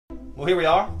Well, here we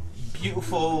are.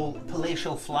 Beautiful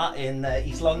palatial flat in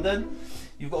East London.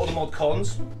 You've got all the mod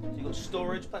cons. So you've got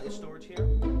storage, plenty of storage here.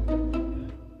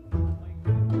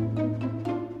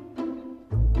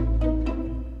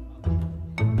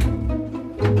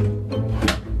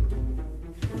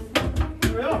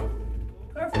 Here we are.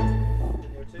 Perfect.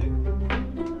 Here too.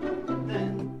 And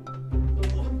then,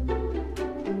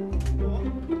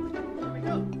 there we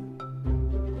go.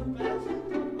 Bed,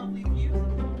 lovely view.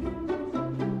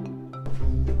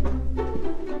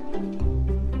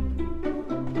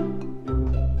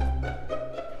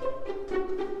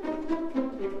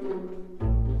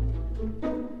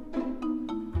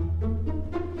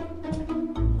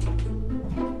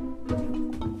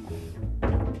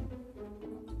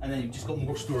 And then you've just got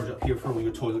more storage up here for all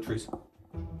your toiletries.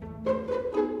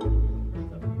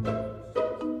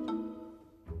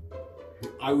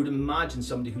 I would imagine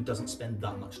somebody who doesn't spend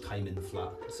that much time in the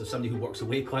flat. So somebody who works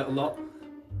away quite a lot.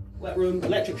 Wet room,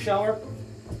 electric shower,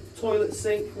 toilet,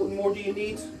 sink, what more do you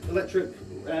need? Electric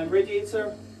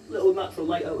radiator, little natural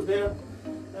light out there.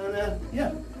 And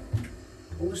yeah,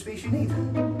 all the space you need.